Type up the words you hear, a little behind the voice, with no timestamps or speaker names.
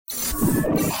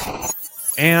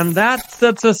And that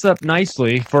sets us up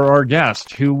nicely for our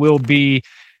guest, who will be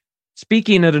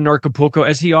speaking at Anarchapulco,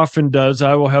 as he often does.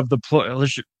 I will have the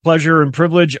pleasure and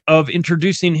privilege of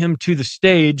introducing him to the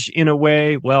stage in a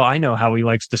way. Well, I know how he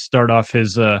likes to start off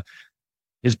his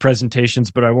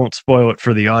presentations, but I won't spoil it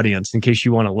for the audience in case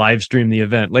you want to live stream the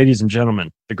event. Ladies and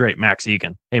gentlemen, the great Max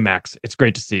Igan. Hey, Max, it's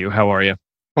great to see you. How are you?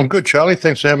 I'm good, Charlie.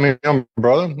 Thanks for having me on,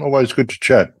 brother. Always good to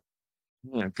chat.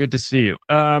 Yeah, good to see you.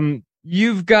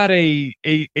 You've got a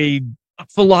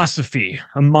philosophy,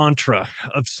 a mantra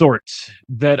of sorts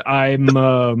that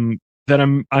I'm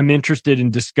interested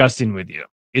in discussing with you.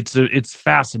 It's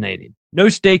fascinating. No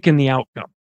stake in the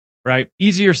outcome, right?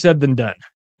 Easier said than done.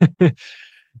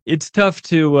 It's tough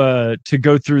to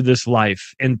go through this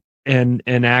life and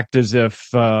act as if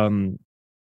none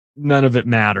of it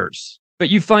matters. But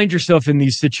you find yourself in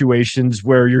these situations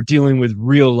where you're dealing with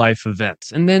real life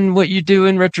events. And then what you do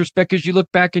in retrospect is you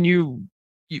look back and you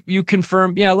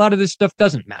confirm, yeah, a lot of this stuff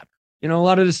doesn't matter. You know, a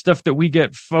lot of this stuff that we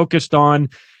get focused on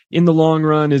in the long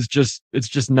run it's just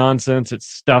nonsense. It's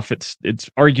stuff. It's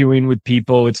arguing with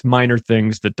people. It's minor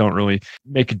things that don't really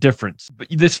make a difference. But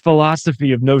this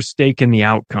philosophy of no stake in the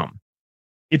outcome,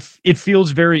 it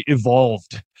feels very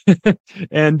evolved.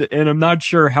 and I'm not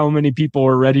sure how many people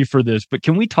are ready for this, but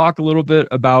can we talk a little bit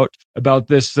about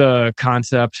this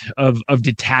concept of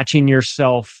detaching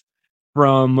yourself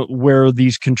from where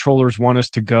these controllers want us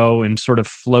to go and sort of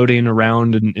floating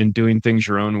around and doing things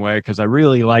your own way? Because I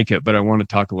really like it, but I want to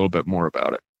talk a little bit more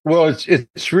about it. Well,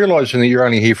 it's realizing that you're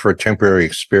only here for a temporary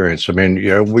experience. I mean, you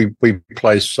know, we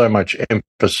place so much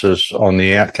emphasis on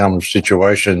the outcome of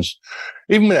situations,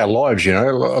 even with our lives. You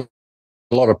know,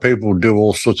 a lot of people do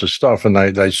all sorts of stuff and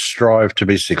they strive to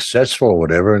be successful or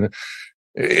whatever. And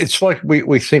it's like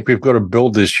we think we've got to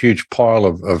build this huge pile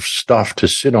of stuff to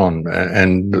sit on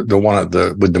and the one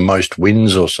with the most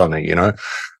wins or something, you know.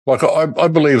 Like I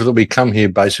believe that we come here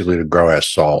basically to grow our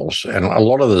souls. And a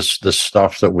lot of the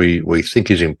stuff that we think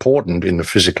is important in the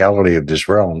physicality of this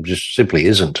realm just simply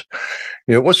isn't.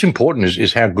 You know, what's important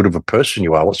is how good of a person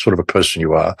you are, what sort of a person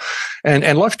you are.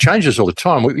 And life changes all the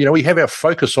time. We have our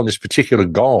focus on this particular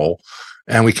goal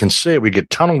and we can see it, we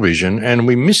get tunnel vision and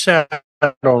we miss out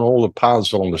on all the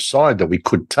paths along the side that we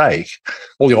could take,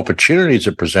 all the opportunities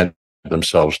that present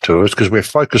themselves to us because we're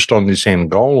focused on this end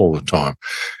goal all the time.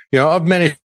 You know, I've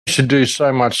managed to do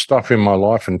so much stuff in my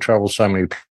life and travel so many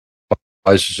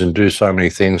places and do so many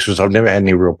things because I've never had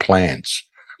any real plans.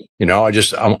 You know,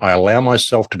 I allow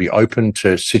myself to be open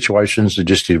to situations that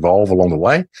just evolve along the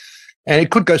way. And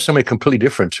it could go somewhere completely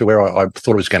different to where I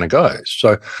thought it was going to go.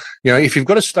 So, you know, if you've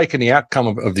got a stake in the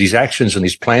outcome of these actions and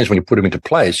these plans when you put them into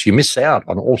place, you miss out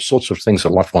on all sorts of things that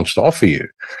life wants to offer you.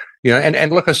 You know,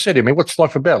 and like I said, I mean, what's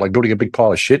life about? Like building a big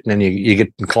pile of shit and then you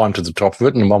get to climb to the top of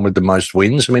it and the one with the most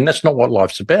wins. I mean, that's not what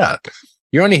life's about.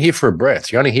 You're only here for a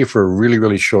breath. You're only here for a really,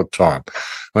 really short time.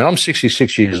 I mean, I'm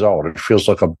 66 years old. It feels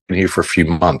like I've been here for a few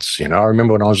months. You know, I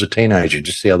remember when I was a teenager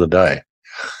just the other day.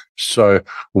 So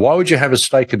why would you have a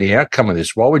stake in the outcome of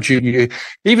this? Why would you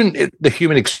even the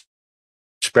human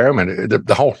experiment,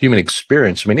 the whole human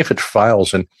experience? I mean, if it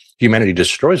fails and humanity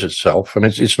destroys itself, I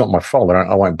mean, it's not my fault.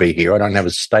 I won't be here. I don't have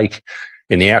a stake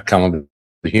in the outcome of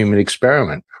the human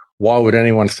experiment. Why would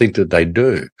anyone think that they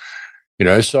do? You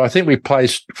know, so I think we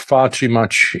place far too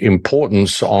much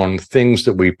importance on things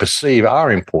that we perceive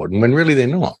are important when really they're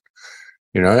not.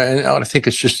 You know, and I think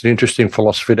it's just an interesting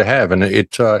philosophy to have, and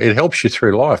it helps you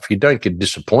through life. You don't get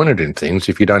disappointed in things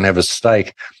if you don't have a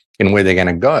stake in where they're going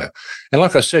to go. And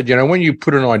like I said, you know, when you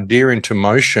put an idea into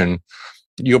motion,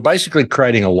 you're basically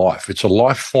creating a life. It's a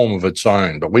life form of its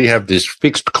own, but we have this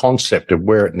fixed concept of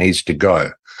where it needs to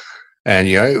go. And,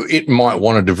 you know, it might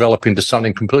want to develop into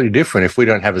something completely different if we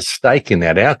don't have a stake in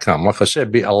that outcome. Like I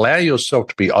said, allow yourself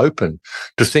to be open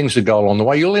to things that go along the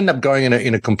way. You'll end up going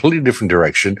in a completely different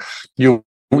direction. You'll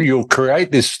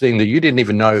create this thing that you didn't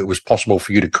even know it was possible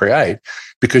for you to create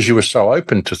because you were so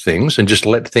open to things and just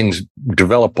let things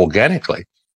develop organically.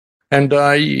 And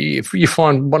if you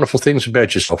find wonderful things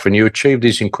about yourself and you achieve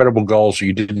these incredible goals that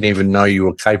you didn't even know you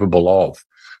were capable of,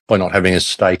 by not having a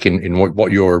stake in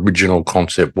what your original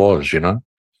concept was, you know? Does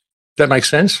that make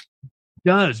sense? It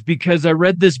does, because I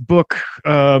read this book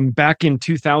back in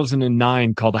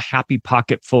 2009 called A Happy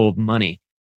Pocket Full of Money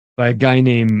by a guy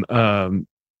named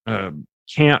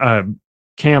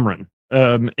Cameron,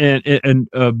 and an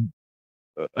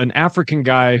African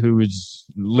guy who was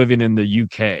living in the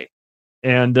UK.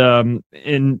 And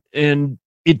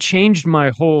it changed my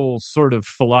whole sort of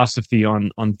philosophy on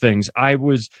things. I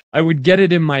would get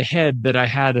it in my head that I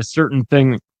had a certain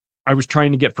thing I was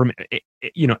trying to get from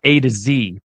A to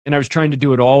Z, and I was trying to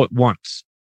do it all at once.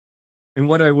 And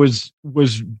what I was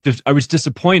I was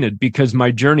disappointed because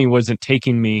my journey wasn't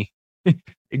taking me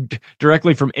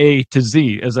directly from A to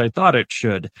Z as I thought it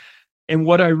should. And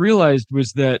what I realized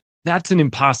was that that's an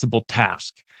impossible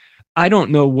task. I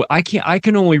don't know what I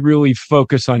can only really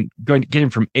focus on getting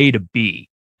from A to B.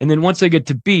 And then once I get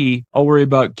to B, I'll worry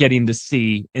about getting to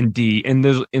C and D, and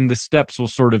the steps will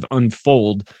sort of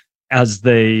unfold as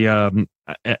they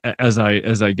as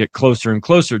I get closer and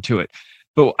closer to it.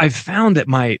 But I found that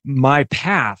my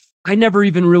path, I never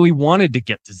even really wanted to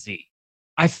get to Z.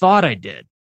 I thought I did.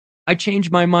 I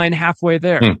changed my mind halfway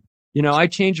there. I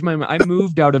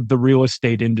moved out of the real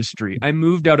estate industry. I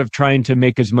moved out of trying to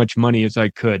make as much money as I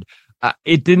could.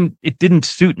 It didn't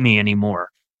suit me anymore.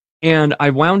 And I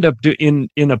wound up in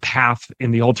a path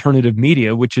in the alternative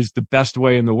media, which is the best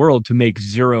way in the world to make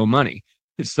zero money.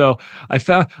 So I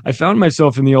found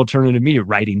myself in the alternative media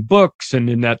writing books, and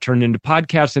then that turned into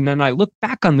podcasts. And then I look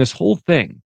back on this whole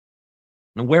thing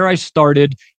and where I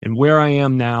started and where I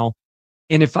am now.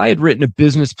 And if I had written a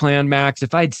business plan, Max,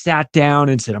 if I had sat down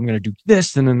and said, I'm going to do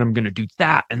this, and then I'm going to do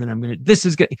that, and then I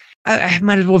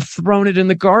might as well have thrown it in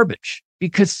the garbage,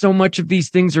 because so much of these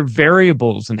things are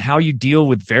variables, and how you deal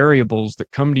with variables that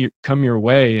come your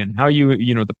way, and how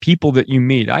the people that you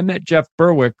meet. I met Jeff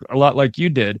Berwick a lot like you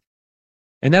did,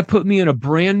 and that put me in a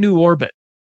brand new orbit.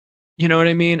 You know what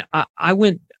I mean?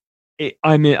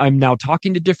 I'm now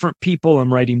talking to different people.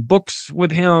 I'm writing books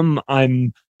with him.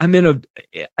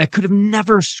 I could have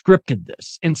never scripted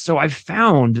this. And so I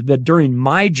found that during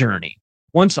my journey,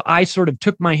 once I sort of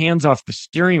took my hands off the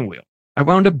steering wheel, I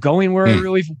wound up going where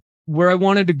I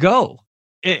wanted to go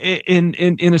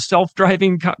in a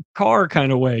self-driving car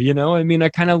kind of way. I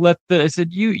kind of I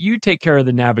said, you take care of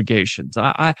the navigations.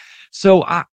 So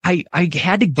I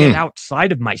had to get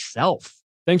outside of myself.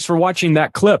 Thanks for watching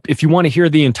that clip. If you want to hear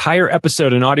the entire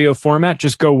episode in audio format,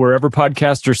 just go wherever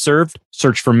podcasts are served,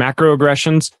 search for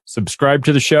Macroaggressions, subscribe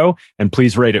to the show, and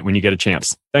please rate it when you get a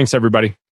chance. Thanks, everybody.